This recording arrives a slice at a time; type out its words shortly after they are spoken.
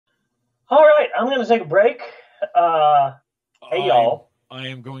All right, I'm going to take a break. Hey, y'all. I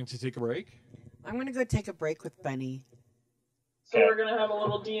am going to take a break. I'm going to go take a break with Benny. So we're going to have a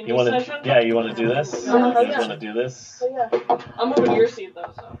little D&D session? Yeah, you want to do this? You guys want to do this? Oh, yeah. I'm moving your seat,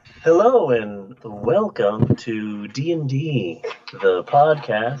 though, so. Hello, and welcome to D&D, the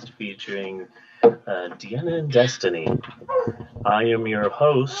podcast featuring Deanna and Destiny. I am your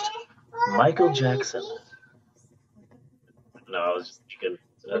host, Michael Jackson. No, I was just thinking.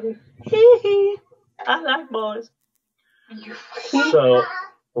 I like boys. So,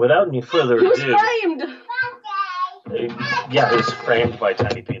 without any further ado... He was framed! Yeah, he was framed by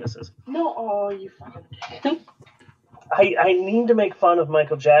tiny penises. No, oh, you fucking... I need to make fun of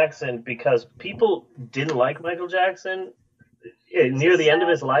Michael Jackson because people didn't like Michael Jackson near the end of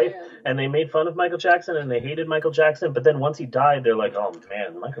his life, and they made fun of Michael Jackson, and they hated Michael Jackson, but then once he died, they're like, oh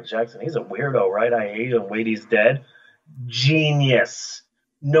man, Michael Jackson, he's a weirdo, right? I hate him. Wait, he's dead? Genius.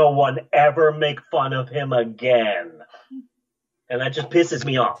 No one ever make fun of him again. And that just pisses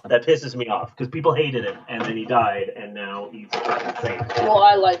me off. That pisses me off. Because people hated him, and then he died, and now he's a fucking saint. Well,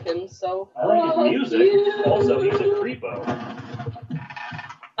 I like him, so... I like his music. Also, he's a creepo.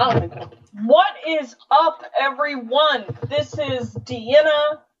 I don't think so. What is up, everyone? This is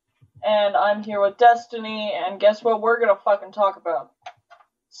Deanna, and I'm here with Destiny, and guess what we're gonna fucking talk about?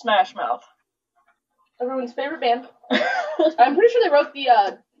 Smash Mouth. Everyone's favorite band. I'm pretty sure they wrote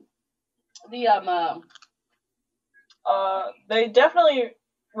They definitely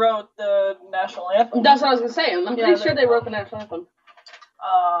wrote the national anthem. That's what I was gonna say. I'm pretty sure they wrote the national anthem.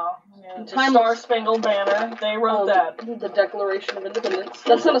 The Star Spangled Banner. They wrote that. The Declaration of Independence.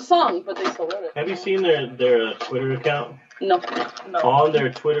 That's not a song, but they still wrote it. Have you seen their Twitter account? No. On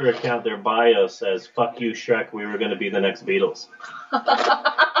their Twitter account, their bio says, "Fuck you, Shrek, we were going to be the next Beatles."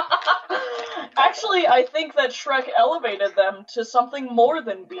 Actually, I think that Shrek elevated them to something more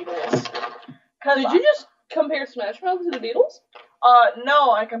than Beatles. Did you just compare Smash Mouth to the Beatles?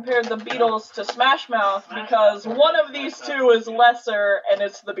 No, I compared the Beatles to Smash Mouth because one of these two is lesser, and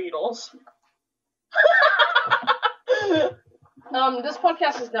it's the Beatles. This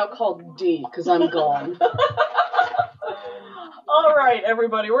podcast is now called D, because I'm gone. Alright,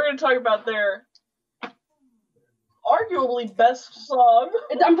 everybody, we're going to talk about their arguably best song.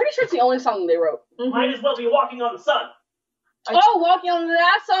 I'm pretty sure it's the only song they wrote. Mm-hmm. Might as well be Walking on the Sun. Walking on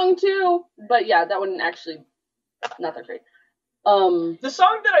that song, too! But yeah, that one actually, not that great. The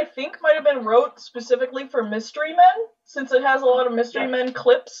song that I think might have been wrote specifically for Mystery Men, since it has a lot of Mystery Men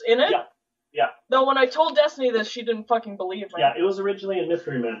clips in it. Yeah. Though when I told Destiny this, she didn't fucking believe me. Yeah, it was originally in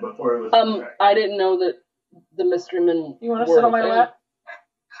Mystery Men before it was... I didn't know that the Mystery Men... You want to sit on my lap?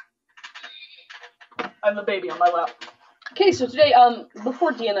 I have the baby on my lap. Okay, so today,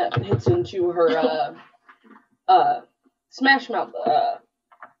 before Deanna hits into her, Smash Mouth,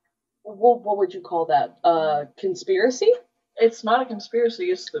 what would you call that? Conspiracy? It's not a conspiracy,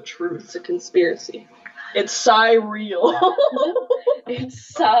 it's the truth. It's a conspiracy. It's real.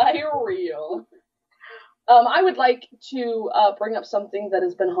 It's real. I would like to bring up something that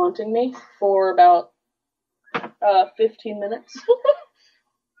has been haunting me for about 15 minutes.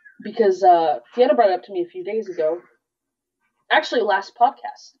 Because Deanna brought it up to me a few days ago. Actually, last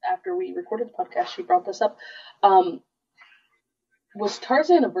podcast, after we recorded the podcast, she brought this up. Was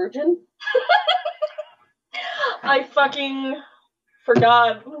Tarzan a virgin? I fucking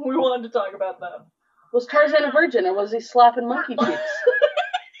forgot we wanted to talk about that. Was Tarzan a virgin, or was he slapping monkey cheeks?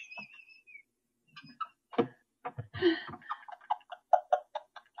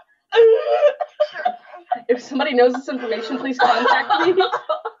 If somebody knows this information, please contact me.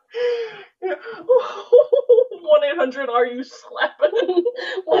 1-800, are you slapping?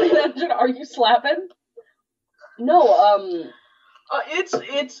 1-800, are you slapping? No,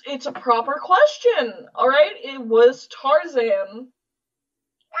 it's a proper question, alright? It was Tarzan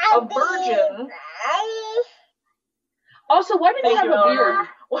a virgin? Also, why did he have a beard?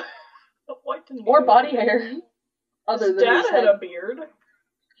 Why didn't or body hair? His dad had a beard.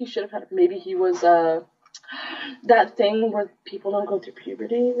 He should have had. Maybe he was that thing where people don't go through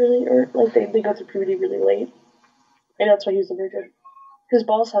puberty really, or like they go through puberty really late. Maybe that's why he was a virgin. His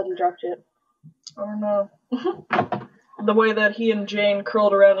balls hadn't dropped yet. Oh no. The way that he and Jane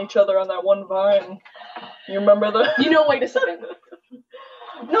curled around each other on that one vine. You remember the? Wait a second.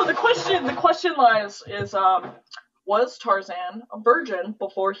 No, the question lies is, was Tarzan a virgin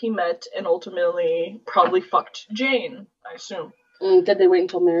before he met and ultimately probably fucked Jane, I assume? Did they wait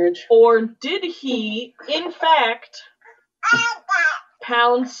until marriage? Or did he, in fact,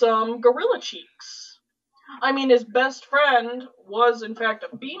 pound some gorilla cheeks? I mean, his best friend was, in fact,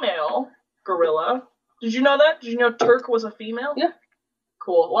 a female gorilla. Did you know that? Did you know Turk was a female? Yeah.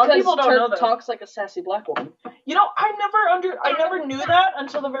 Cool. A lot of people don't know that. Talks like a sassy black woman. You know, I never knew that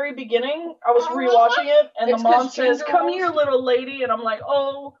until the very beginning. I was rewatching it, and the mom says, "Come here, little lady," and I'm like,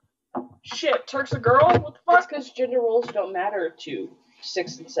 "Oh, shit, Turk's a girl? What the fuck?" That's because gender roles don't matter to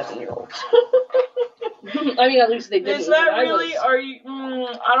 6 and 7-year-olds. I mean, at least they didn't. Is that really? Are you?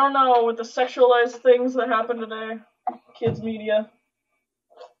 I don't know, with the sexualized things that happen today, kids media.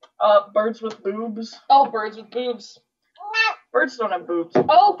 Birds with boobs. Oh, birds with boobs. Birds don't have boobs.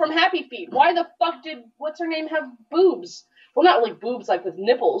 Oh, from Happy Feet. Why the fuck did what's her name have boobs? Well, not like boobs like with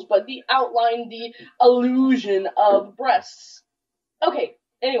nipples, but the outline, the illusion of breasts. Okay.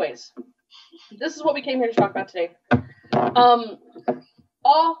 Anyways, this is what we came here to talk about today.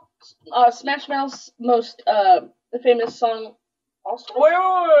 All Smash Mouth's most famous song. Also.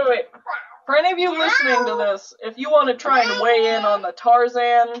 Wait. For any of you listening to this, if you want to try and weigh in on the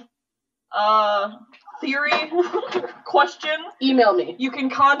Tarzan theory question, email me. You can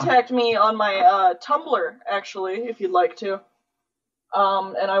contact me on my Tumblr, actually, if you'd like to.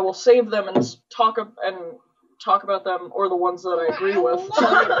 And I will save them and talk about them, or the ones that I agree with.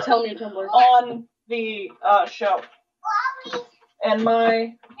 Tell me your Tumblr. On the show. And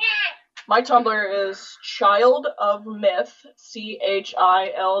my Tumblr is Child of Myth,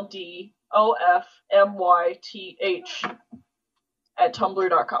 ChildOfMyth at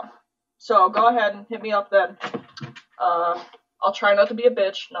tumblr.com. So go ahead and hit me up then. I'll try not to be a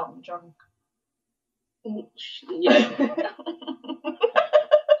bitch. No, I'm joking. Yeah.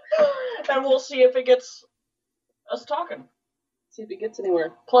 And we'll see if it gets us talking. See if it gets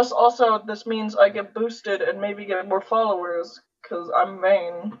anywhere. Plus, also, this means I get boosted and maybe get more followers, because I'm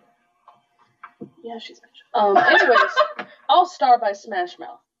vain. Yeah, she's anyways, All Star by Smash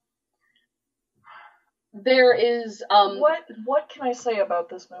Mouth. There is, What can I say about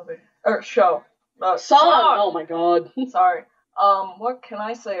this movie? Or show? Song! Oh my god. Sorry. What can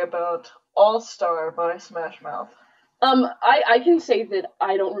I say about All Star by Smash Mouth? I can say that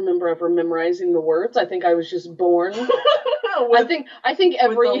I don't remember ever memorizing the words. I think I was just born. I think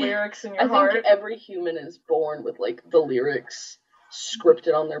every with the lyrics in your heart. I think every human is born with like the lyrics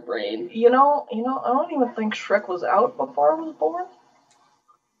scripted on their brain. You know, I don't even think Shrek was out before I was born.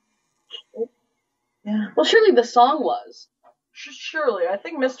 Yeah. Well, surely the song was. Surely. I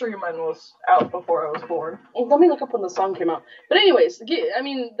think Mystery Men was out before I was born. Let me look up when the song came out. But anyways, I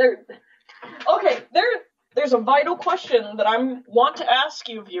mean, there's a vital question that I want to ask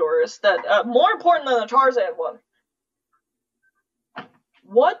you, viewers, that more important than the Tarzan one.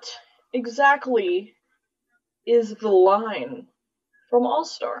 What exactly is the line from All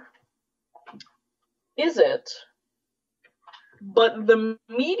Star? Is it, but the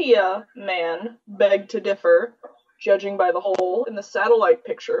media man begged to differ, judging by the hole in the satellite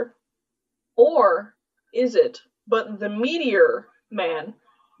picture? Or is it, but the meteor man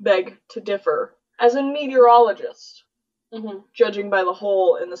begged to differ, as a meteorologist, judging by the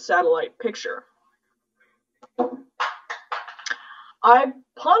hole in the satellite picture? I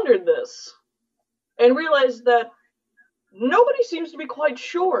pondered this and realized that nobody seems to be quite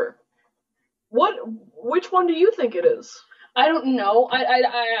sure. Which one do you think it is? I don't know.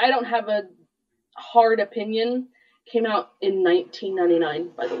 I don't have a hard opinion. Came out in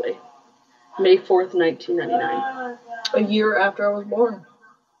 1999, by the way. May 4th, 1999. A year after I was born.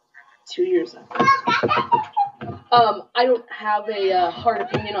 2 years after. I don't have a hard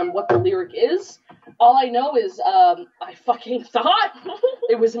opinion on what the lyric is. All I know is I fucking thought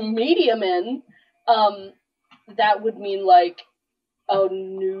it was media men. That would mean like a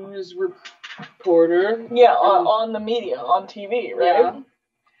news reporter. Yeah, on the media, on TV, right?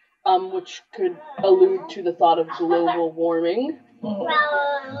 Yeah. Which could allude to the thought of global warming.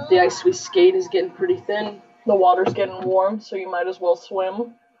 Mm-hmm. The ice we skate is getting pretty thin. The water's getting warm, so you might as well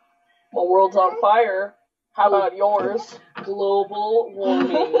swim. The world's on fire. How about yours? Global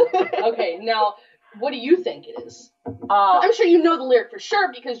warming. Okay, now, what do you think it is? I'm sure you know the lyric for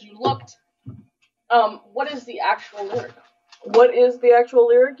sure because you looked. What is the actual lyric? What is the actual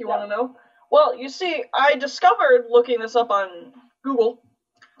lyric? You want to know? Well, you see, I discovered, looking this up on Google,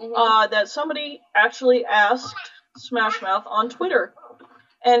 that somebody actually asked Smash Mouth on Twitter.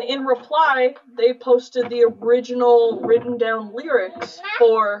 And in reply, they posted the original written down lyrics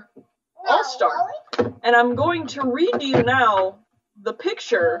for All-Star. And I'm going to read to you now the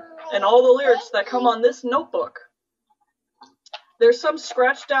picture and all the lyrics that come on this notebook. There's some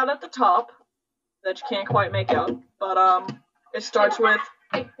scratched out at the top that you can't quite make out. But it starts with,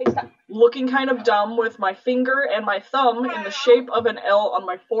 looking kind of dumb with my finger and my thumb in the shape of an L on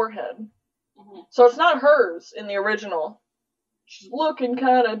my forehead. So it's not hers in the original. She's looking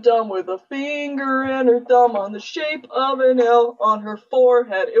kinda dumb with a finger and her thumb on the shape of an L on her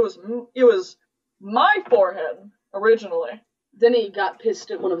forehead. It was my forehead, originally. Then he got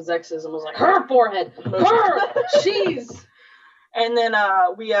pissed at one of his exes and was like, her forehead! Her! She's! And then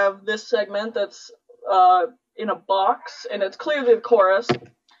we have this segment that's in a box, and it's clearly the chorus.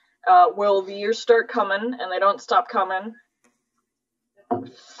 Will the years start coming, and they don't stop coming?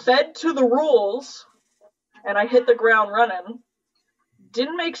 Fed to the rules, and I hit the ground running.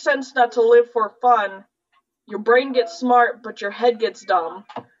 Didn't make sense not to live for fun. Your brain gets smart, but your head gets dumb.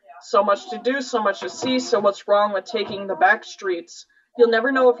 So much to do, so much to see, so what's wrong with taking the back streets? You'll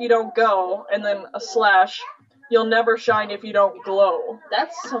never know if you don't go, and then a slash. You'll never shine if you don't glow.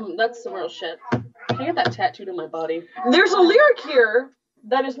 That's some real shit. Can I get that tattooed on my body? There's a lyric here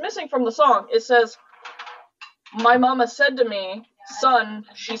that is missing from the song. It says, my mama said to me, son,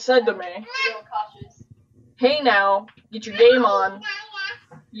 she said to me, hey now, get your game on.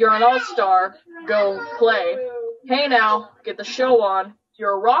 You're an all-star, go play. Hey now, get the show on.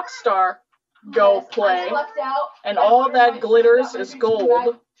 You're a rock star, go play. And all that glitters is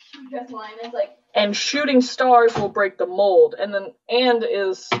gold. And shooting stars will break the mold. And then and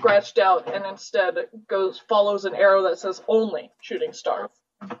is scratched out and instead follows an arrow that says only shooting stars.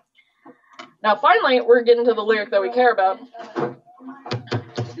 Now finally, we're getting to the lyric that we care about.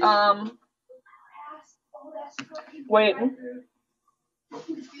 Wait.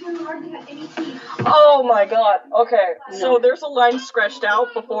 Oh my god. Okay. So there's a line scratched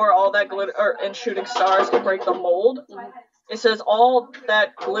out before all that glitter and shooting stars can break the mold. It says all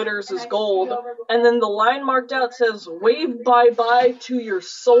that glitters is gold. And then the line marked out says wave bye-bye to your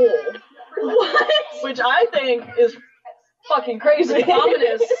soul. What? Which I think is fucking crazy.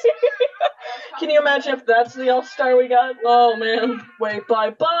 Ominous. Can you imagine if that's the all-star we got? Oh man. Wave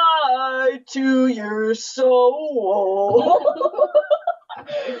bye-bye to your soul.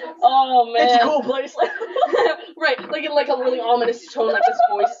 Oh man. It's a cool place. Right, like in like a really ominous tone, like his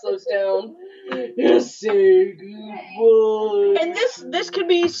voice slows down. Say goodbye. And this can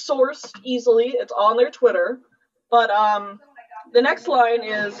be sourced easily. It's on their Twitter. But the next line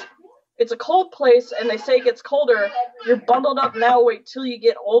is, it's a cold place and they say it gets colder. You're bundled up now, wait till you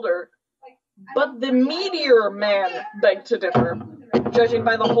get older. But the meteor man begged to differ, judging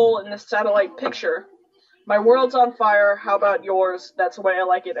by the hole in this satellite picture. My world's on fire, how about yours? That's the way I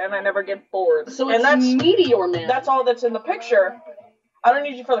like it, and I never get bored. So it's Meteor Man. That's all that's in the picture. I don't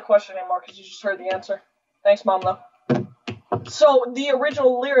need you for the question anymore, because you just heard the answer. Thanks, Mom, though. So the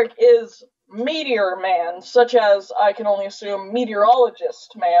original lyric is Meteor Man, such as, I can only assume,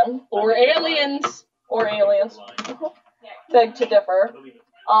 meteorologist man. Or aliens. Or aliens. Beg to differ.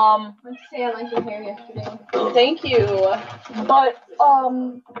 Let's say I liked your hair yesterday. Thank you. But,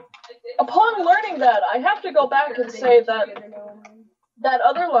 upon learning that, I have to go back and say that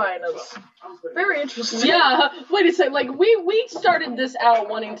other line is very interesting. Yeah, wait a second. Like, we started this out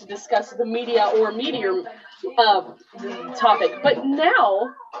wanting to discuss the media or meteor topic, but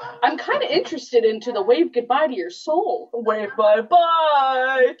now I'm kind of interested into the wave goodbye to your soul. Wave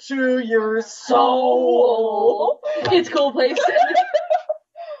bye-bye to your soul. It's a cool place.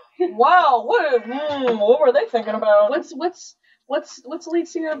 Wow, what were they thinking about? What's the lead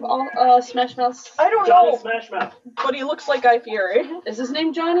singer of all Smash Mouth? I don't Johnny know. Smash Mouth. But he looks like Guy Fieri. Is his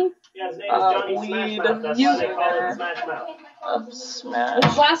name Johnny? Yeah, his name is Johnny Smash Mouth. That's why they call him Smash Mouth. Smash.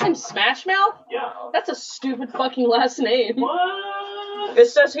 His last name's Smash Mouth? Yeah. That's a stupid fucking last name. What? It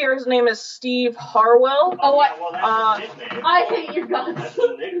says here his name is Steve Harwell. Oh, Yeah, well, that's his nickname. I hate your guts. That's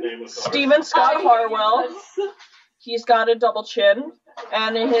the nickname, of course. Steven Scott Harwell. He's got a double chin.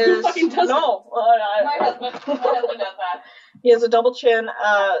 And his... fucking doesn't. No. My husband does that. He has a double chin,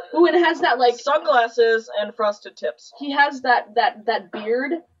 Ooh, and it has that, like... sunglasses, and frosted tips. He has that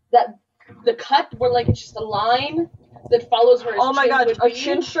beard, the cut where, like, it's just a line that follows where his Oh my chin god, would a be.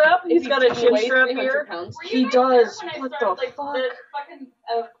 chin strap? He's got a chin Weighs strap 300 here. pounds. He does. What the fuck? The fucking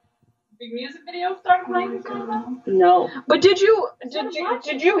big music video started playing or something? No. But did you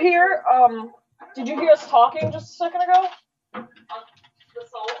hear us talking just a second ago? The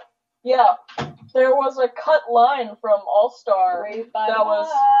soul? Yeah. There was a cut line from All Star that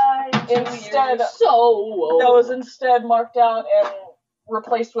was instead marked out and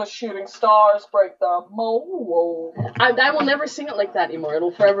replaced with shooting stars, break the mold. I will never sing it like that anymore.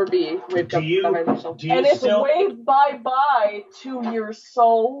 It'll forever be waved up by myself. Do you And it's still wave bye-bye to your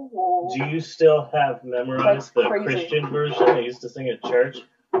soul. do you still have memorized the That's crazy. Christian version they used to sing at church?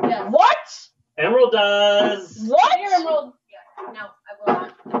 Yeah. What? Emerald does. What? Emerald. Yeah. No, I will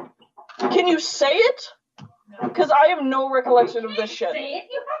not. Can you say it? Because I have no recollection of this shit. Say it.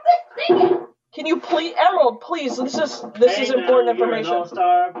 You have to sing it. Can you please, Emerald, please, this is important information. You're an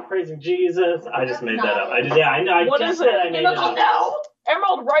all-star, praising Jesus. I just made that up. I know. I What just is said it? I made it up. No!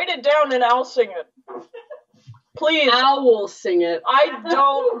 Emerald, write it down and I'll sing it. Please. Owl sing it. I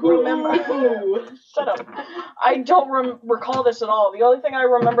don't remember. Shut up. I don't recall this at all. The only thing I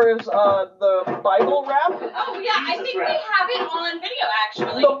remember is the Bible rap. Oh yeah, I think we have it on video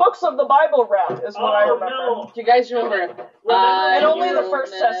actually. The books of the Bible rap is what I remember. No. Do you guys remember? And only the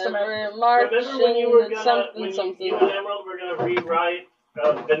First Testament. Remember when you were gonna, you and Emerald were gonna rewrite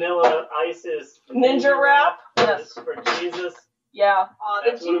Vanilla Ice's Ninja rap? Yes. For Jesus. Yeah.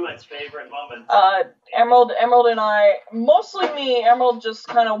 That's one of my favorite moments. Emerald and I, mostly me, Emerald just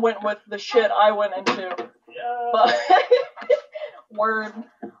kind of went with the shit I went into. Yeah. But, word,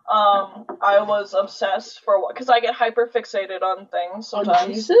 I was obsessed for what, because I get hyper fixated on things sometimes.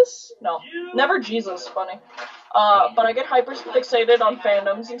 On Jesus? No, never Jesus, funny. But I get hyper fixated on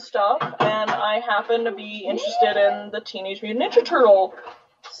fandoms and stuff, and I happen to be interested in the Teenage Mutant Ninja Turtle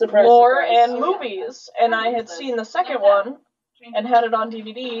lore and movies, and I had seen the second one, and had it on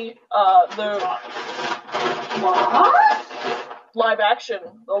DVD, the live action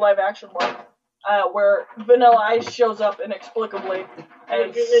one, where Vanilla Ice shows up inexplicably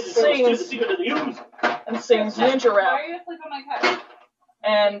and sings Ninja Rap. Why are you asleep on my couch?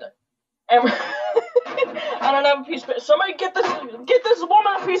 And I don't have a piece of paper. Somebody get this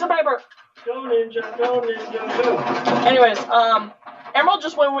woman a piece of paper. Go Ninja, go Ninja, go. Anyways, Emerald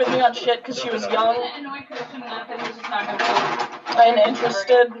just went with me on shit because she was young and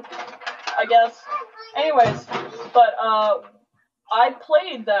interested, I guess. Anyways, but I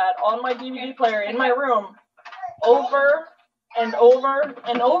played that on my DVD player in my room over and over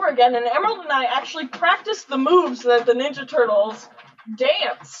and over again, and Emerald and I actually practiced the moves that the Ninja Turtles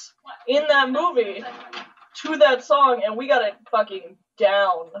dance in that movie to that song, and we got it fucking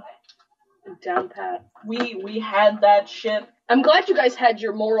down. Down pat. We had that shit. I'm glad you guys had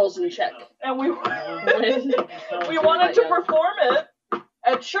your morals in check. And we wanted to perform it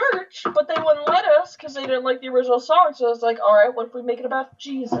at church, but they wouldn't let us because they didn't like the original song. So I was like, all right, what if we make it about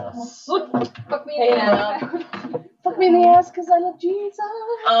Jesus? Fuck me in the ass. Fuck me in the ass because I love Jesus.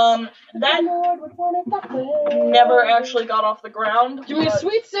 That never actually got off the ground. Give me a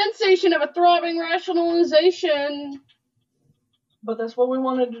sweet sensation of a throbbing rationalization. But that's what we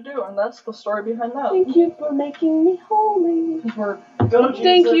wanted to do, and that's the story behind that. Thank you for making me holy.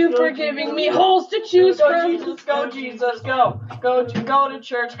 Thank you for giving me holes to choose from. Go Jesus, go Jesus, go. Go to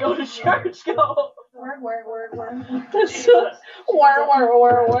church, go to church, go. Word.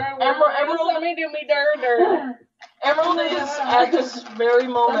 Emerald, let me do me dir. Emerald is at this very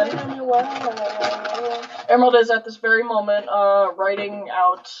moment. Emerald is at this very moment writing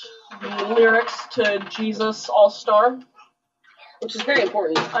out the lyrics to Jesus All-Star. Which is very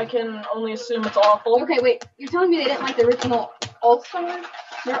important. I can only assume it's awful. Okay, wait. You're telling me they didn't like the original All-Stars?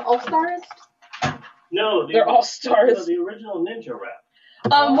 They're All-Stars? No, they're All-Stars. No, the original Ninja Rap.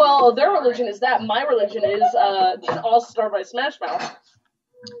 Well, their religion is that. My religion is All-Star by Smash Mouth.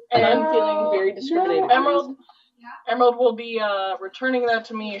 And I'm feeling very discriminated. Emerald will be returning that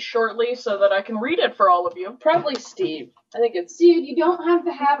to me shortly so that I can read it for all of you. Probably Steve. I think it's... Dude, you don't have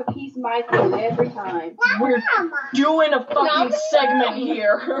to have a piece of my thing every time. We're doing a fucking segment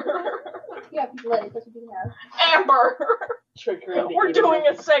here. Yeah, let it. That's what you have. Amber! We're doing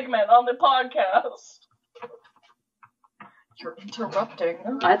a segment on the podcast. You're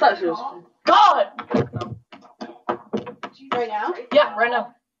interrupting. I thought she was... God! Right now? Yeah, right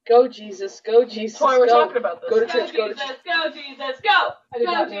now. Go Jesus, go Jesus, That's why we're talking about this. Go to church, go to church. Go Jesus, go!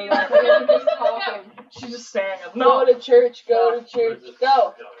 Go Jesus, go! She's just saying it. No. Go to church, go to church,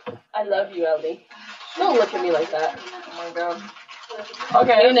 go. I love you, Ellie. Don't look at me like that. Oh my god.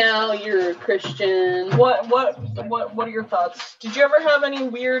 Okay. Hey now, you're a Christian. What are your thoughts? Did you ever have any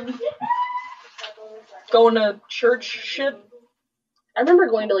weird going to church shit? I remember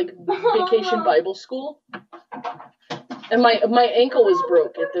going to like vacation Bible school. And my ankle was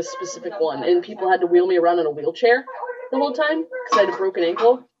broke at this specific one, and people had to wheel me around in a wheelchair the whole time because I had a broken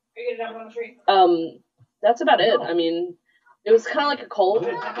ankle. That's about it. I mean, it was kind of like a cult.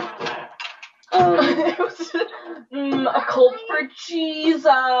 It was a cult for Jesus.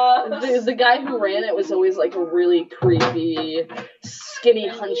 The guy who ran it was always like a really creepy, skinny,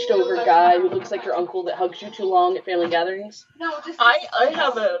 hunched over guy who looks like your uncle that hugs you too long at family gatherings. No, I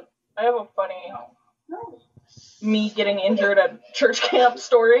have a funny me getting injured at church camp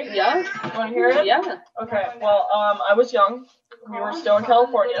story. Yeah? You want to hear it? Yeah. Okay, well, I was young. We were still in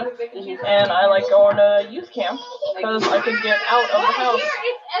California. And I like going to youth camp because I could get out of the house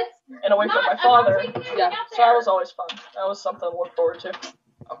and away from my father. Yeah. So that was always fun. That was something to look forward to.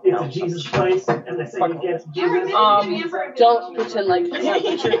 It's a Jesus place, and they say you get Jesus. Don't pretend like it's not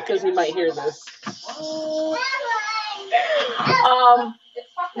the truth because he might hear this.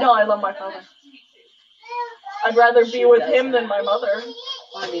 No, I love my father. I'd rather be with him than my mother.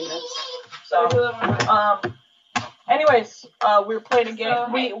 I mean, that's... So, anyways, we were playing a game.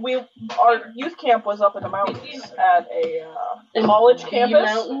 Our youth camp was up in the mountains at a college campus.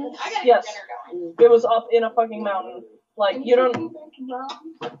 Mountains? Yes, it was up in a fucking mountain. Like you don't.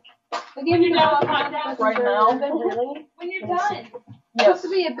 Again, you're done. Right now. Really? When you're done. Yes. Supposed to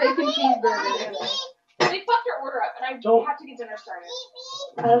be a bacon cheeseburger. They fucked our order up, and I have to get dinner started.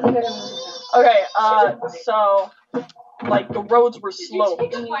 Okay. So, like the roads were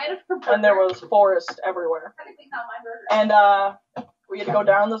sloped, and there was forest everywhere. And we had to go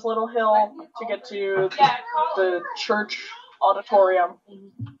down this little hill to get to the church auditorium.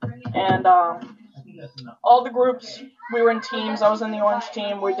 And all the groups, we were in teams. I was in the orange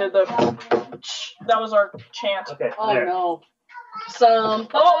team. We did that was our chant. Okay. Oh there. no.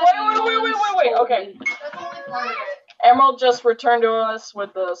 Wait. Okay. Emerald just returned to us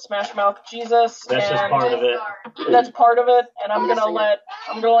with the Smash Mouth Jesus. That's just part of it. That's part of it, and I'm gonna let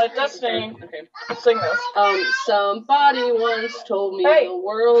Destiny sing this. Somebody once told me the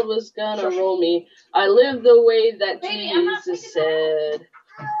world was gonna roll me. I lived the way that Jesus said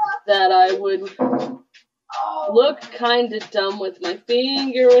that I would look kinda dumb with my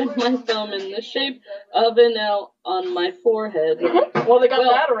finger and my thumb in the shape of an L on my forehead. Well, they got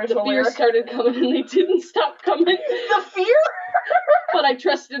that original the fear lyric. started coming and they didn't stop coming. The fear? But I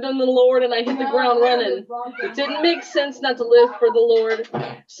trusted in the Lord and I hit the ground running. It didn't make sense not to live for the Lord,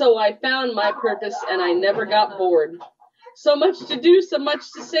 so I found my purpose and I never got bored. So much to do, so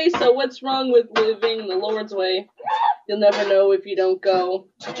much to say, so what's wrong with living the Lord's way? You'll never know if you don't go.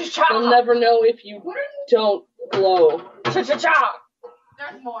 You'll never know if you don't glow. Cha-cha-cha!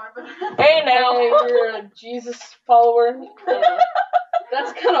 There's more, but... Hey now! Hey, you're a Jesus follower?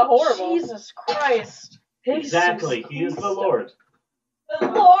 That's kind of horrible. Jesus Christ. Exactly. He is the Lord. The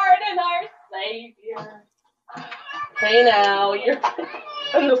Lord and our Savior. Hey now, you're...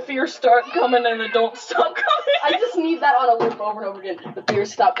 And the fears start coming and they don't stop coming. I just need that on a loop over and over again. The fears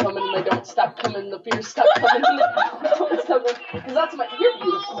stop coming and they don't stop coming. The fears stop coming and they don't stop coming. Because that's my... You're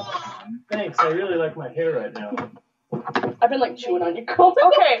beautiful. Thanks. I really like my hair right now. I've been like chewing on your comb.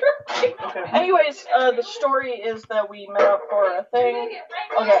 Okay. Okay. Anyways, the story is that we met up for a thing.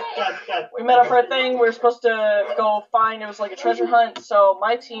 Okay. Cut. We met up for a thing. We were supposed to go find, it was like a treasure hunt. So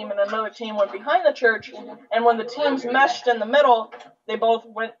my team and another team went behind the church. And when the teams meshed in the middle, they both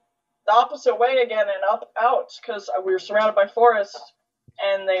went the opposite way again and out. Because we were surrounded by forest.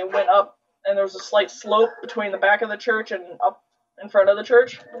 And they went up. And there was a slight slope between the back of the church and up in front of the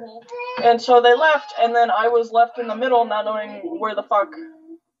church. And so they left, and then I was left in the middle, not knowing where the fuck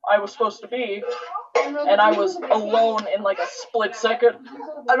I was supposed to be. And I was alone in like a split second.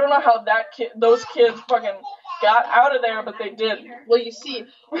 I don't know how those kids fucking got out of there, but they did. Well, you see,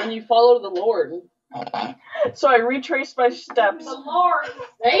 when you follow the Lord. So I retraced my steps. The Lord,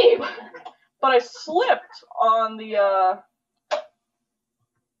 babe. But I slipped on the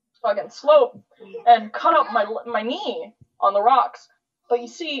fucking slope and cut up my knee on the rocks. But you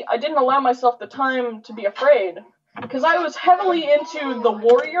see, I didn't allow myself the time to be afraid. Because I was heavily into the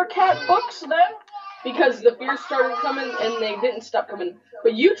Warrior Cat books then. Because the fears started coming and they didn't stop coming.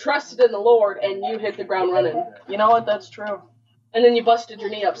 But you trusted in the Lord and you hit the ground running. You know what? That's true. And then you busted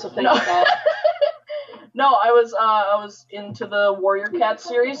your knee up, so thank God. No, I was into the Warrior Cat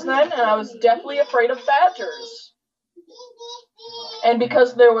series then, and I was deathly afraid of badgers. And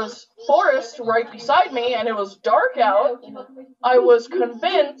because there was forest right beside me and it was dark out, I was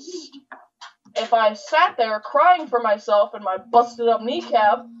convinced if I sat there crying for myself and my busted up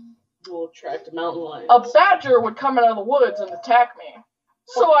kneecap, We'll attract mountain lions. a badger would come out of the woods and attack me.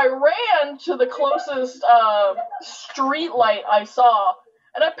 So I ran to the closest street light I saw,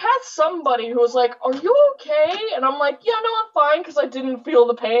 and I passed somebody who was like, "Are you okay?" And I'm like, "Yeah, no, I'm fine," because I didn't feel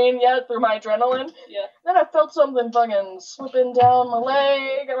the pain yet through my adrenaline. Yeah. Then I felt something fucking slipping down my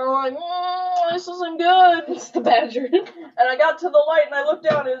leg, and I'm like, "This isn't good." It's the badger. And I got to the light, and I looked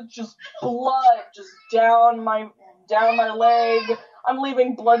down, and it's just blood just down my leg. I'm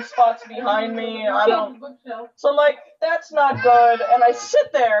leaving blood spots behind me. So I'm like, that's not good. And I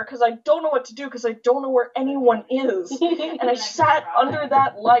sit there because I don't know what to do because I don't know where anyone is. And I sat under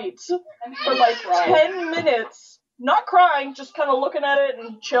that light for like 10 minutes, not crying, just kind of looking at it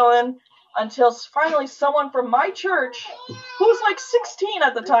and chilling until finally someone from my church, who was like 16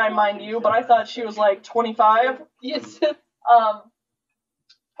 at the time, mind you, but I thought she was like 25. Yes.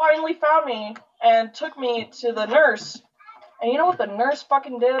 Finally found me and took me to the nurse. And you know what the nurse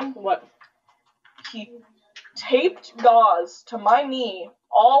fucking did? What? He taped gauze to my knee,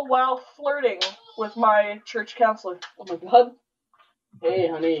 all while flirting with my church counselor. Oh my god. Hey,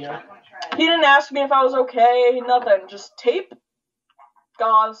 honey. He didn't ask me if I was okay, nothing. Just tape,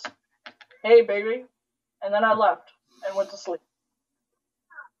 gauze, hey, baby. And then I left and went to sleep.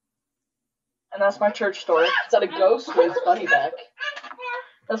 And that's my church story. Is that a ghost or is Bunny back?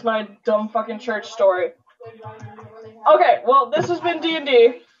 That's my dumb fucking church story. Okay, well, this has been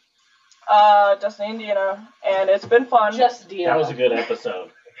D&D. Destiny Indiana, and it's been fun. Just D&D. That was a good episode.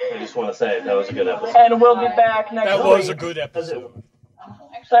 I just want to say that was a good episode. And we'll be back next week. That was a good episode.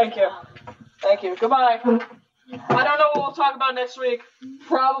 Thank you. Thank you. Goodbye. I don't know what we'll talk about next week.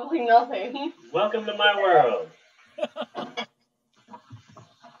 Probably nothing. Welcome to my world.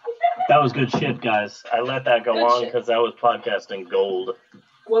 That was good shit, guys. I let that go Good on shit. because that was podcasting gold.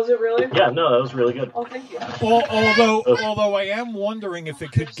 Was it really? Yeah, no, that was really good. Oh, thank you. Although I am wondering if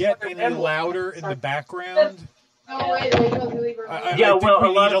it could get any louder in the background. Oh, wait, you don't really remember. I Yeah, think well, we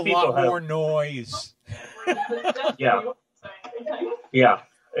a lot need of people have- more noise. Yeah. Yeah,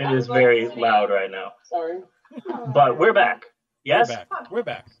 it is very loud right now. Sorry. But we're back. Yes? We're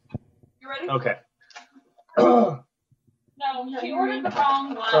back. You ready? Okay. No, she ordered the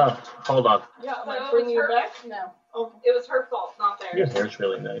wrong one. Hold on. Yeah, am I bringing you back? No. Oh, it was her fault, not theirs. Your hair's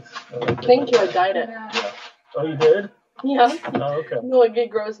really nice. I like it. Thank you, I dyed it. Yeah. Oh, you did? Yeah. Oh, okay. No, like it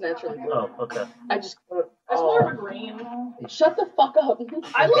grows naturally. Oh, okay. I just. It's more of a green. Shut the fuck up.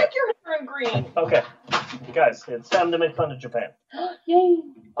 I like your hair in green. Okay. Guys, it's time to make fun of Japan. Yay.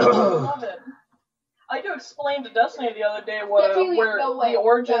 Oh, I love it. I had to explain to Destiny the other day what Definitely where no way. the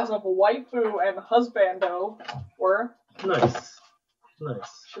origins No. of waifu and husbando were. Nice.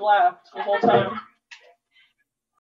 Nice. She laughed the whole time.